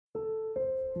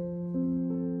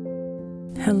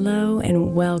Hello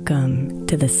and welcome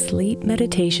to the Sleep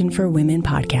Meditation for Women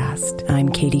podcast. I'm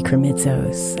Katie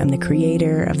Kremitzos. I'm the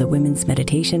creator of the Women's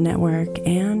Meditation Network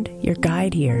and your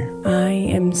guide here. I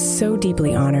am so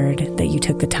deeply honored that you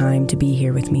took the time to be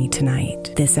here with me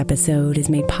tonight. This episode is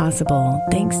made possible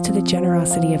thanks to the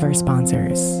generosity of our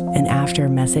sponsors. And after a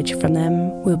message from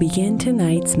them, we'll begin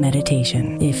tonight's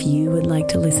meditation. If you would like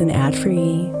to listen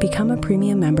ad-free, become a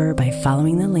premium member by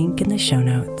following the link in the show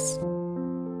notes.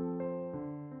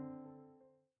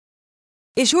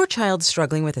 Is your child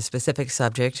struggling with a specific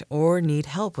subject or need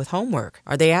help with homework?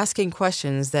 Are they asking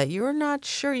questions that you're not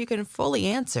sure you can fully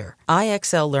answer?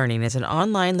 IXL Learning is an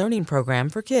online learning program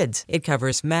for kids. It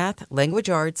covers math, language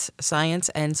arts, science,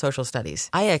 and social studies.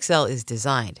 IXL is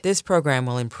designed. This program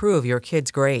will improve your kids'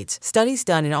 grades. Studies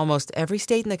done in almost every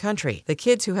state in the country. The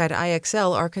kids who had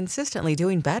IXL are consistently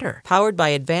doing better. Powered by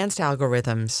advanced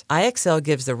algorithms, IXL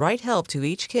gives the right help to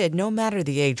each kid no matter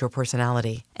the age or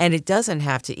personality. And it doesn't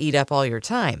have to eat up all your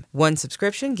time. One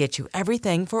subscription gets you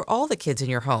everything for all the kids in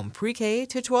your home, pre-K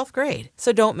to 12th grade.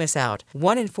 So don't miss out.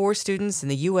 1 in 4 students in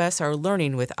the U.S. are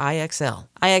learning with IXL.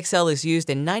 IXL is used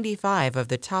in 95 of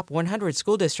the top 100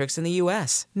 school districts in the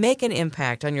U.S. Make an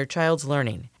impact on your child's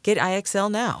learning. Get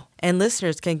IXL now. And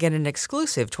listeners can get an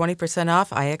exclusive 20% off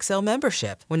IXL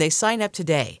membership when they sign up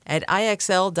today at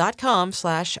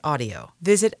IXL.com/audio.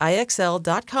 Visit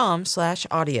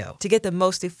IXL.com/audio to get the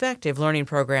most effective learning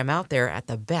program out there at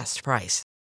the best price.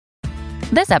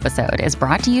 This episode is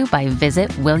brought to you by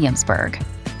Visit Williamsburg.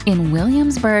 In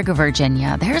Williamsburg,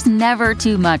 Virginia, there's never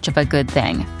too much of a good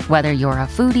thing. Whether you're a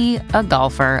foodie, a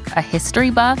golfer, a history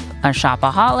buff, a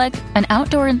shopaholic, an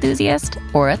outdoor enthusiast,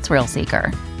 or a thrill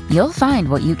seeker, you'll find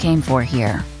what you came for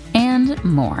here and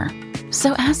more.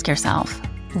 So ask yourself,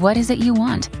 what is it you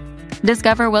want?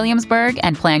 Discover Williamsburg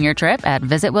and plan your trip at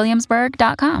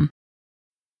visitwilliamsburg.com.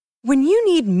 When you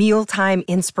need mealtime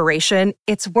inspiration,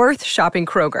 it's worth shopping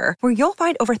Kroger, where you'll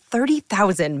find over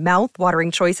 30,000 mouth-watering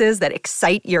choices that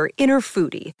excite your inner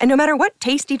foodie. And no matter what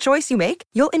tasty choice you make,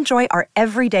 you'll enjoy our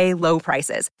everyday low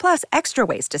prices, plus extra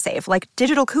ways to save, like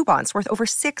digital coupons worth over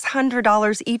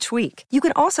 $600 each week. You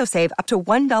can also save up to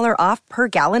 $1 off per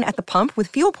gallon at the pump with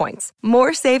fuel points.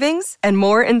 More savings and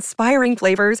more inspiring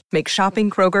flavors make shopping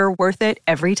Kroger worth it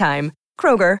every time.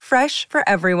 Kroger, fresh for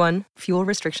everyone. Fuel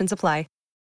restrictions apply.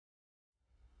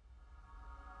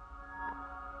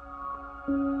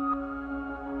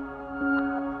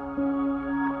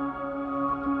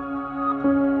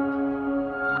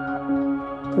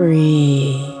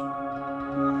 Breathe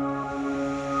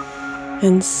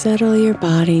and settle your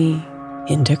body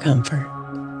into comfort.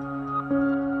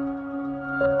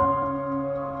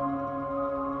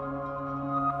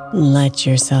 Let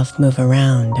yourself move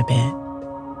around a bit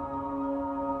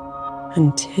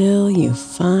until you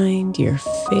find your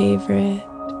favorite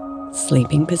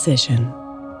sleeping position.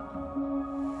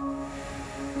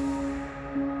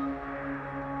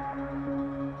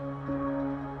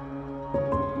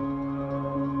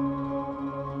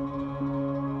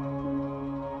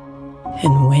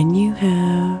 And when you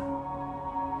have,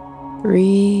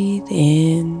 breathe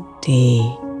in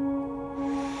deep,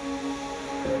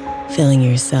 filling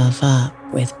yourself up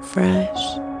with fresh,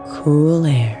 cool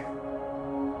air.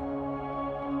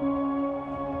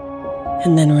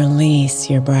 And then release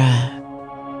your breath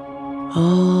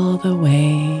all the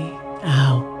way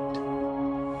out.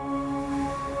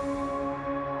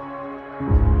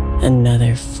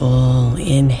 Another full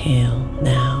inhale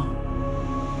now.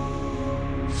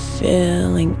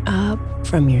 Filling up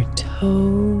from your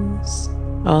toes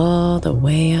all the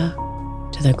way up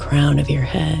to the crown of your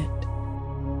head.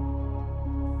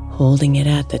 Holding it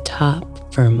at the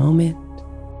top for a moment.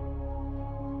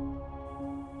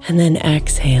 And then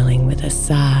exhaling with a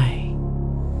sigh.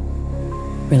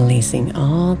 Releasing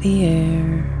all the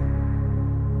air,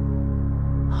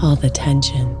 all the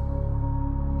tension,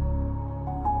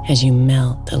 as you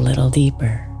melt a little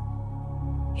deeper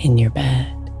in your bed.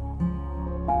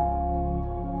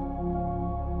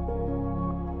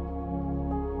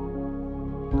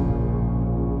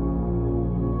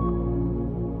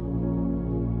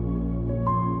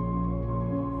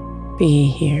 Be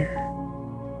here,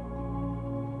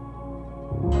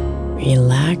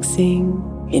 relaxing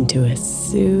into a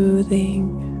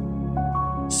soothing,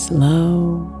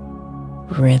 slow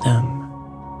rhythm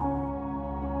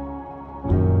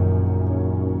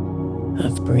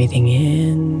of breathing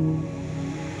in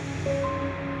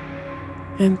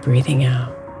and breathing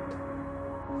out.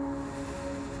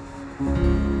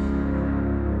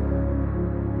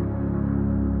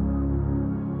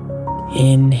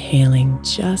 Inhaling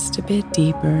just a bit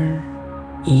deeper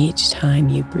each time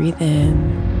you breathe in,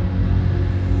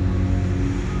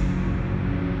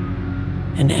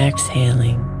 and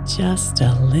exhaling just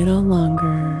a little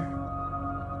longer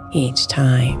each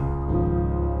time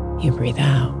you breathe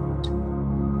out.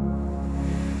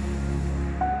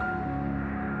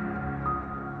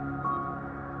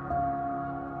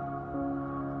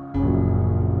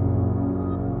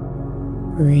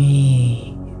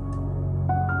 Breathe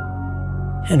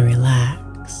and relax.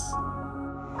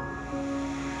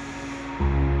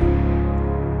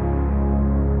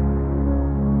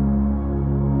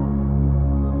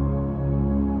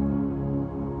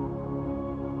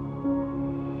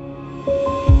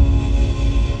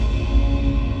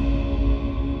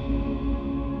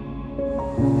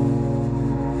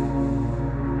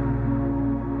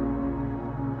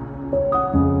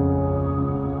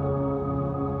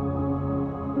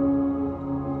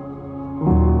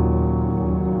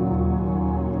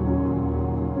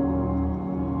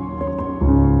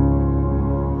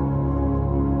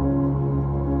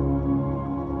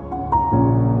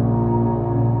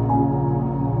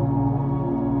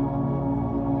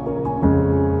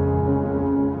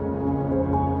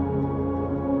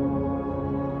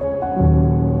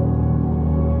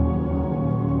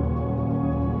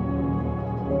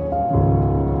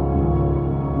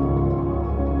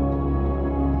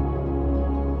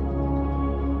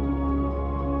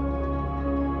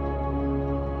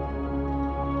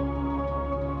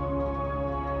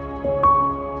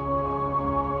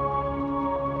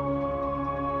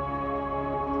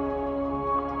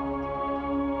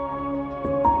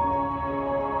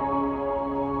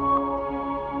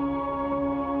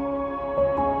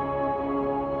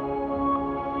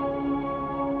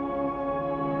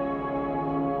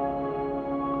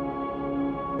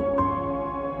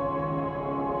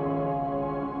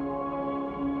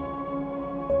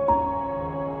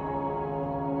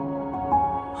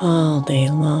 All day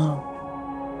long,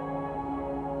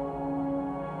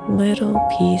 little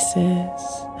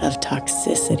pieces of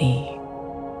toxicity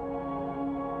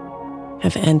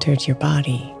have entered your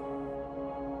body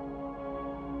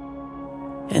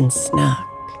and snuck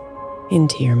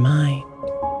into your mind.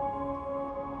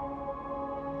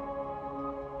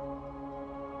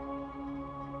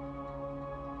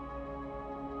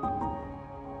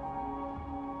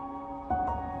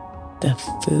 The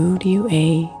food you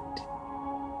ate,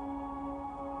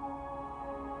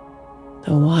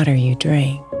 the water you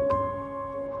drank,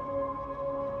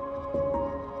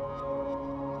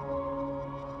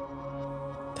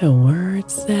 the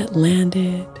words that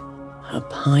landed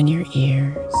upon your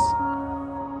ears,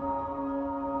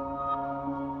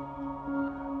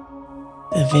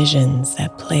 the visions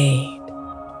that played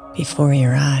before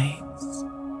your eyes,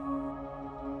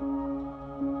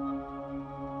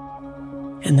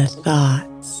 and the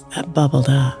thoughts that bubbled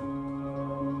up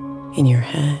in your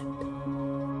head.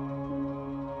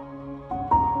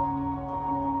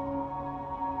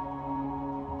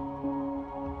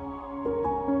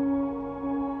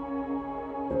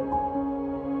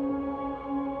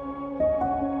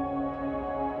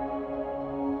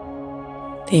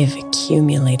 They have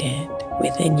accumulated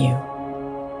within you.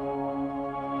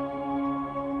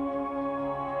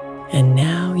 And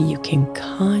now you can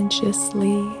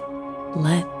consciously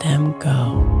let them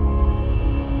go.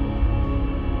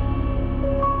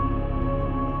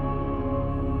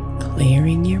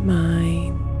 Clearing your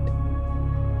mind,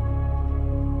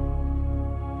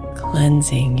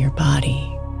 cleansing your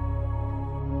body,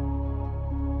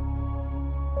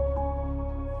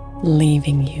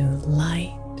 leaving you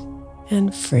light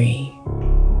and free.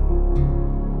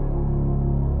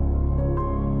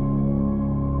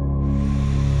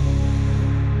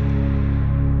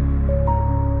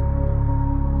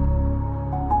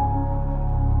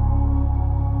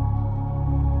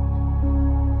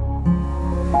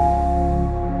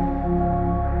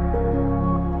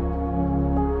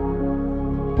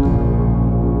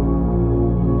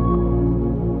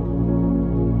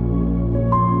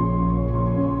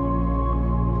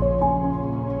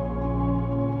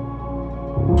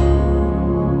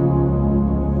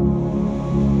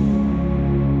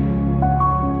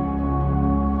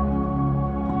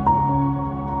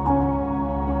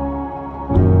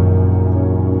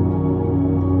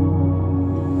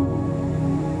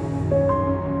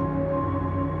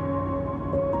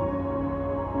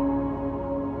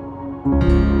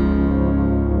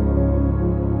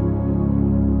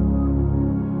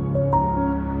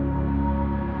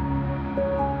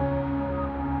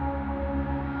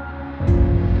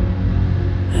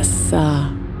 A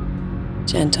soft,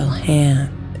 gentle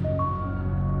hand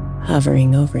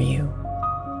hovering over you.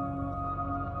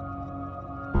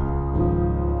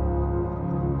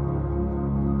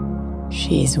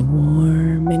 She's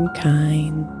warm and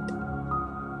kind,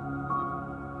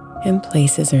 and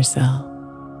places herself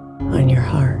on your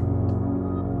heart.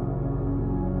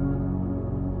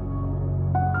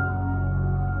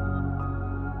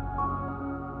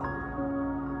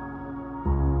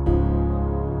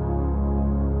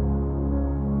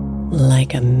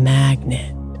 Like a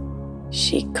magnet,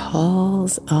 she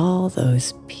calls all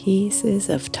those pieces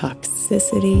of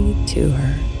toxicity to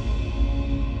her.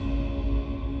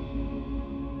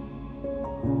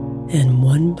 And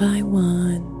one by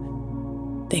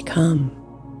one, they come,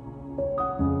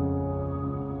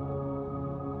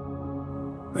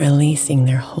 releasing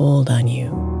their hold on you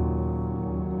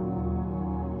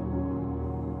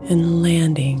and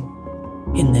landing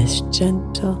in this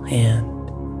gentle hand.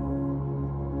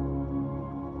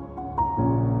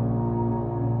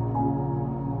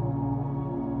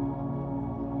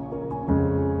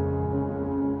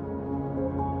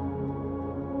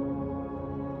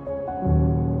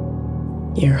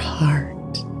 Your heart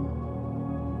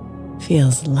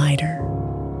feels lighter,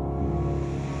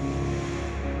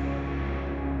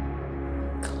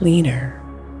 cleaner,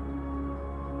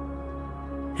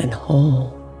 and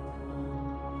whole.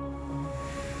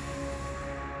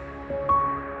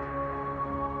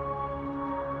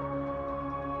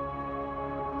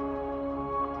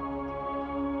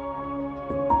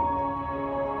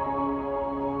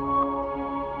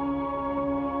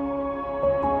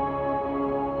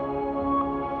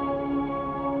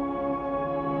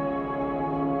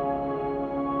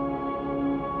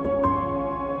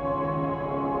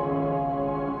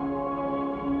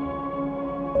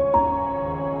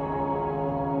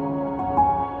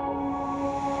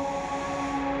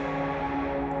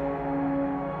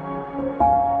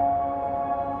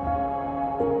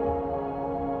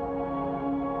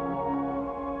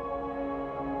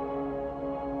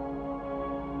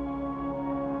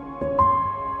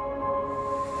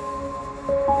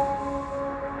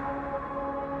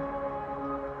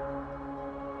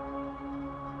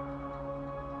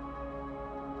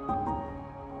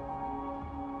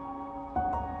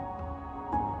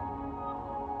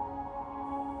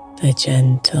 The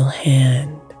gentle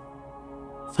hand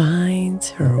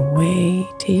finds her way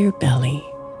to your belly.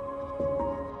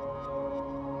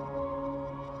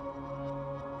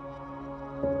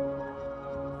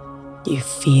 You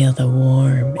feel the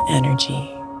warm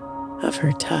energy of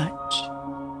her touch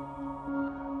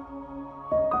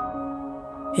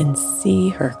and see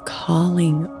her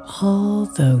calling all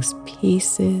those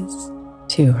pieces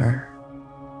to her.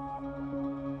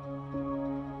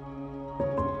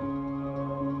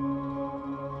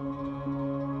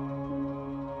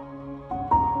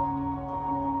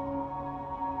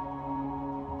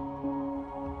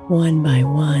 One by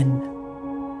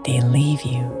one, they leave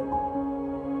you,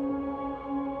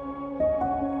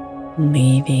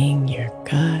 leaving your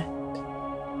gut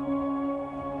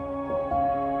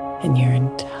and your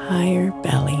entire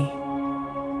belly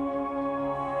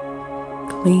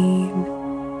clean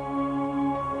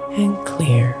and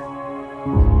clear.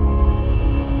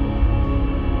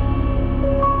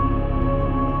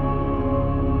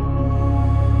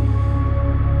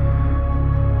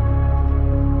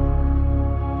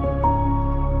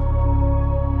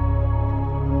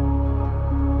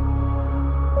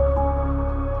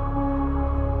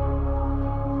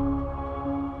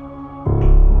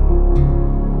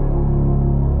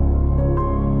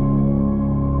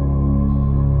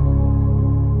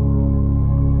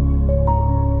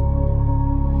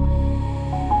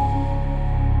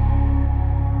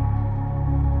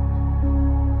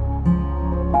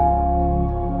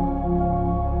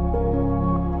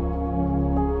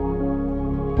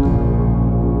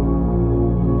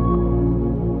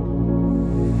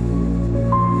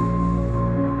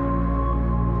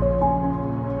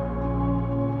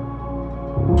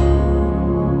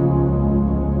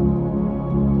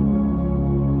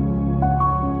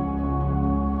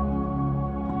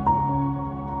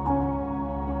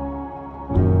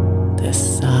 The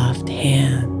soft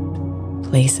hand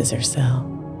places herself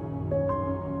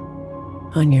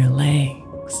on your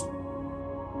legs,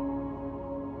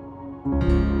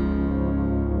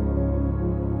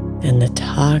 and the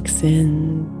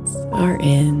toxins are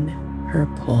in her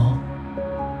pull.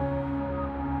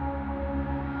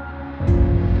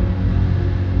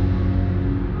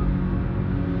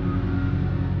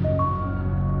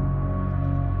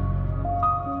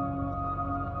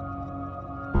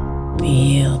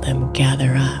 Feel them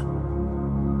gather up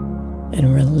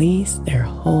and release their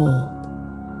hold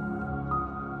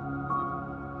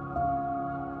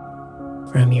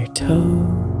from your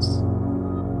toes,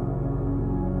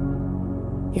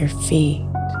 your feet,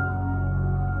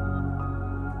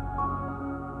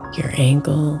 your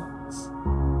ankles,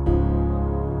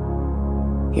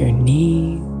 your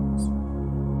knees,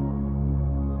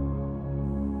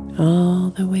 all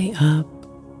the way up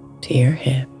to your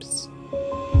hips.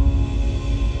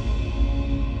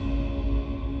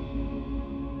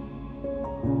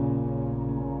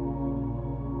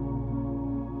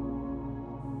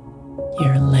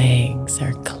 Your legs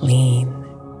are clean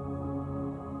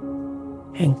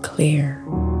and clear.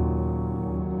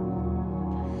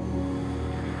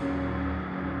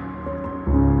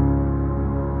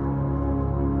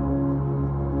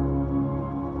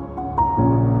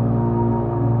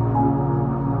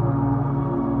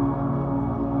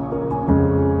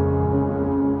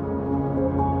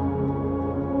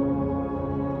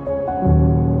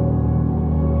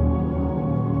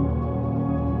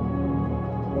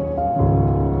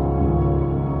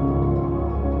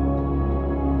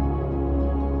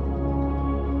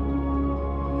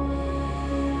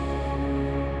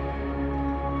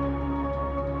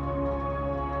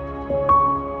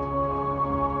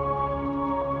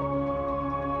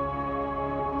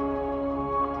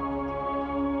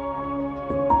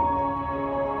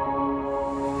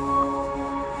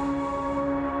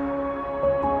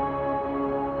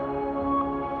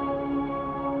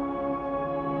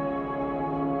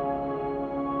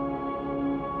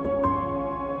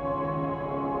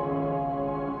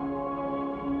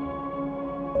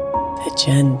 The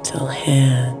gentle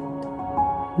hand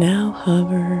now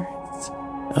hovers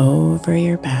over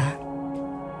your back.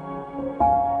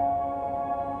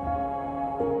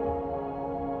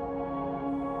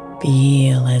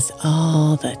 Feel as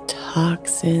all the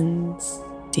toxins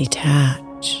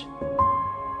detach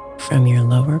from your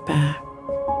lower back.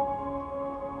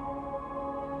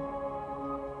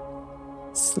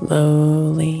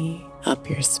 Slowly up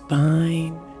your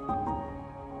spine,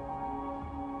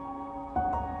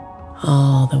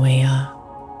 all the way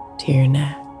up to your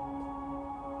neck.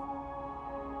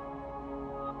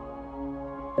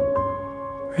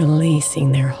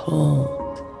 Releasing their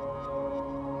hold,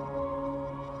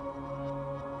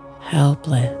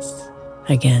 helpless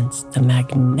against the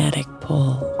magnetic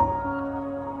pull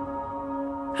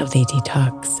of the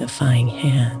detoxifying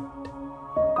hand.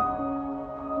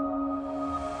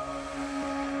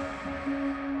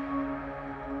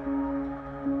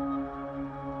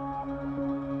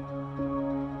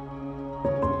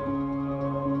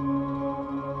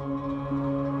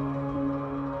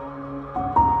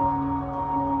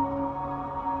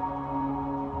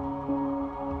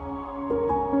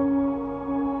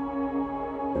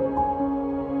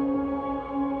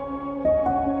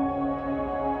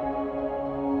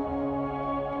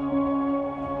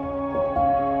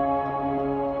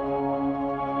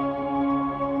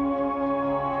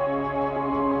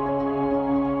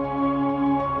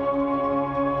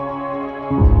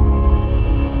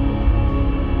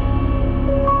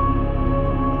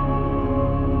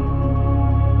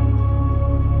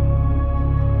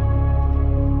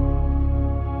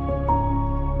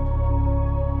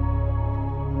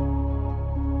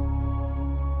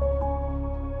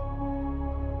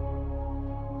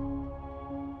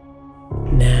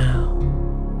 Now,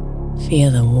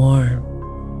 feel the warmth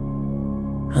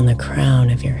on the crown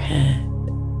of your head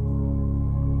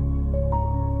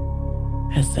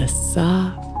as the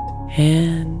soft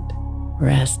hand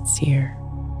rests here.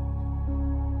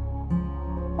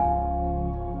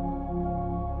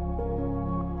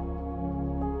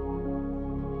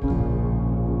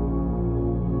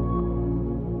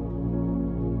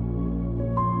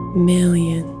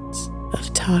 Millions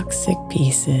of toxic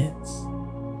pieces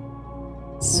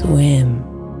swim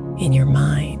in your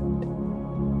mind.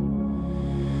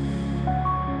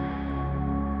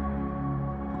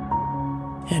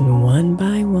 And one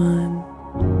by one,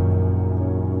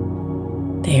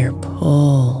 they are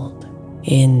pulled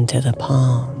into the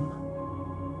palm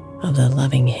of the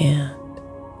loving hand.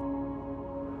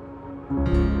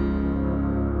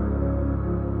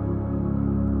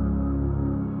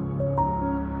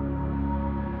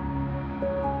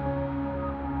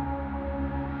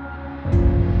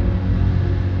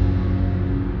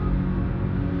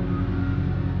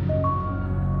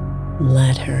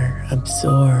 Let her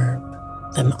absorb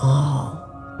them all,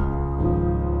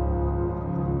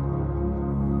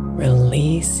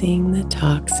 releasing the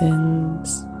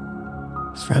toxins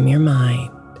from your mind.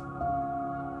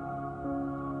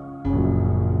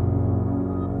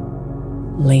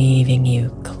 Leaving you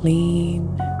clean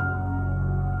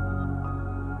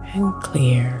and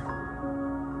clear.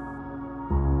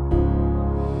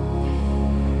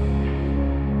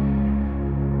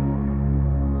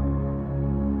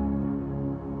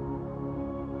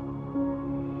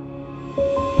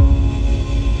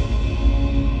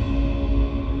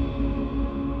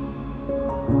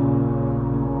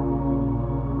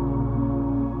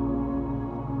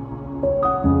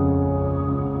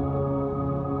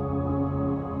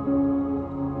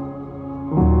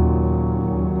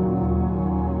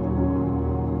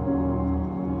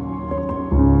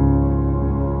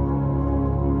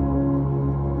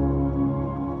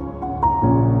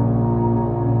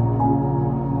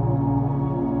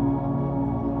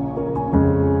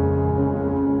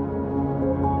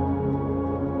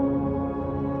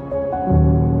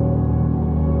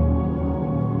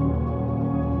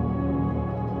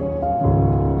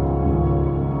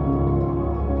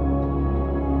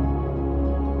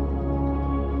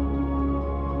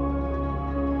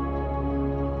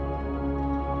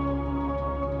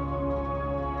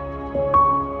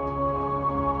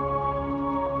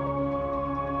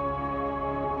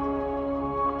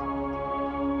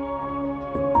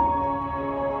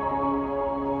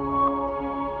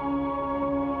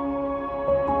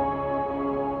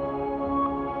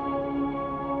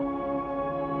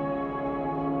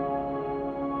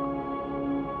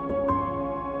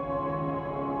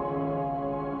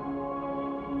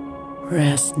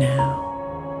 Rest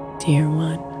now, dear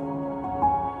one,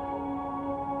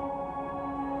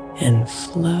 and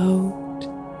float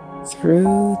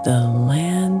through the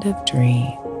land of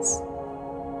dreams,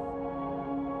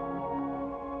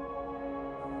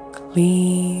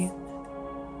 clean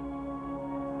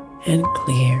and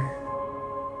clear.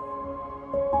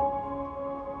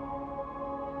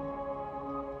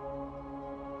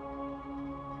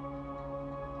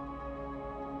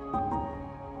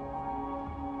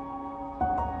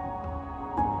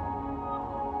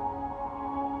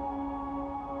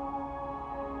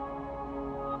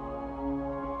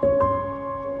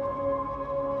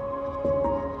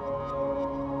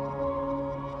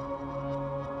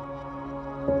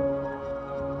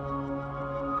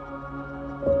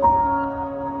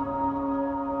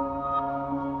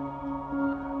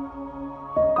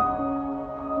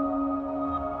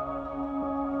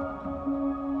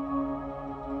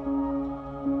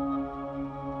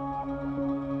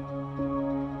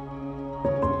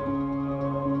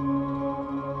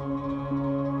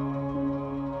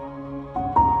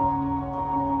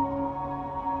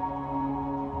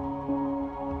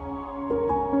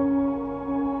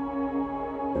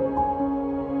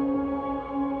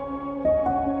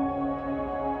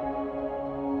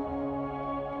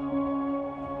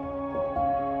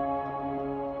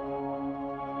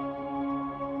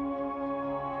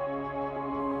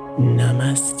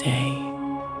 Namaste,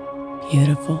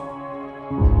 beautiful.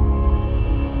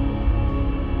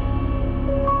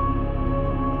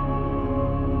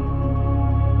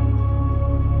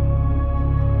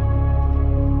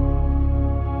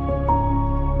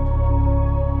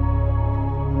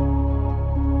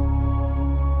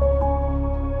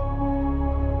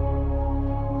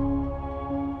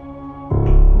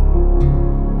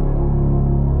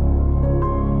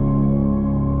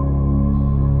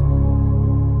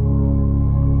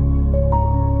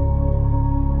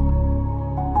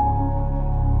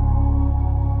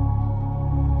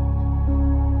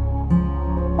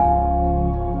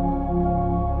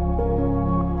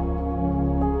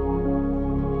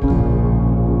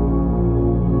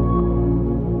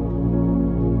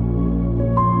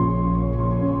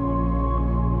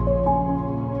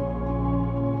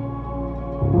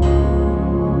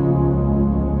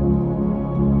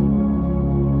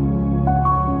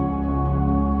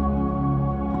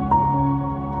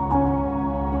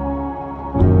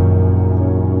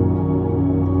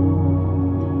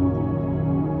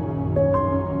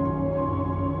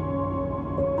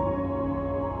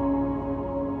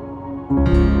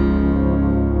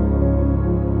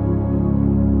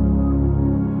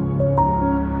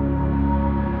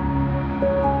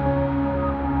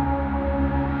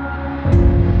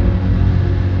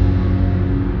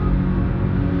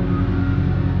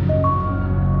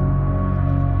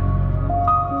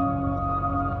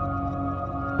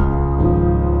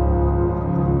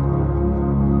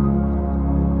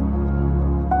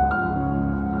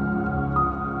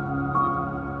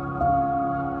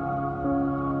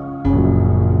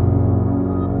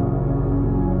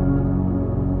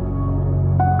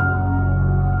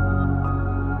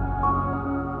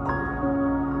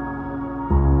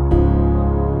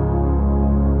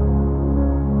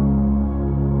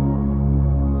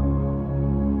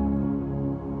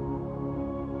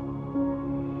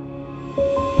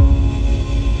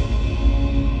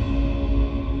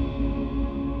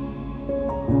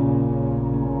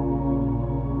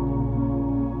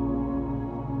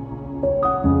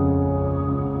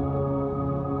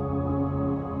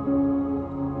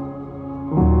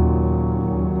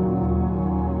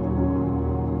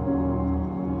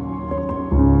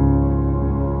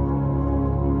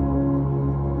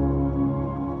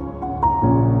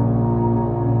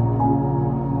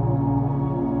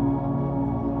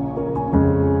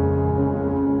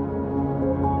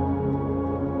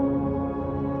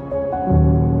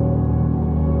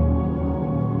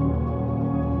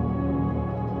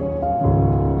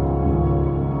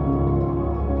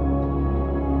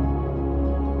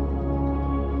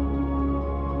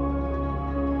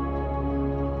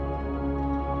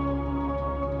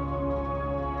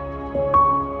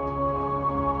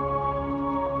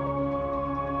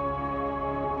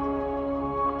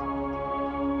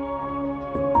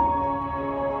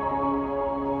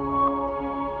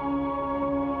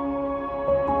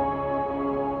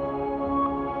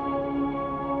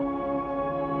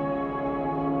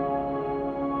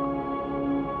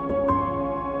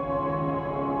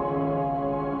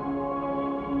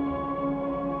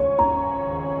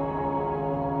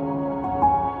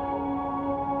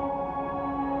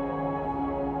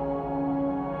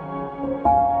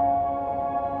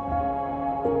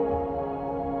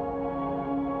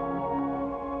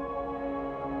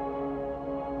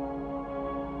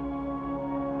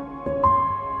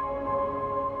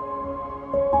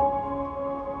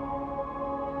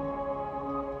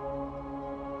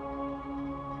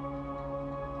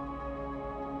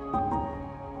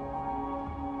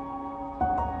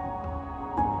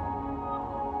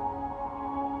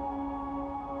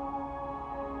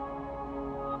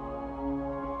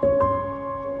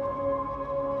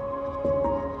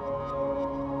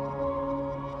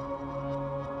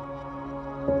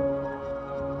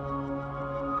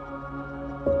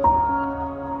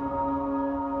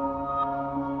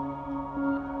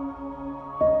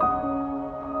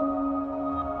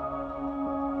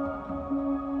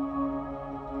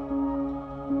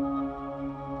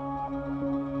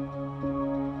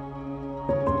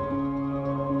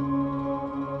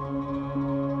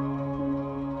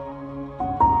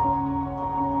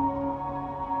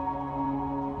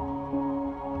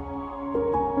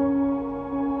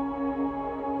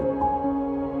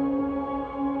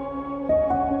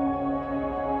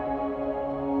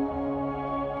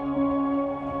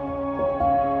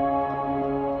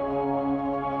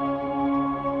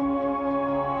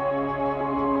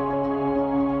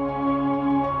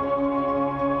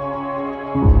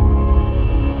 soon.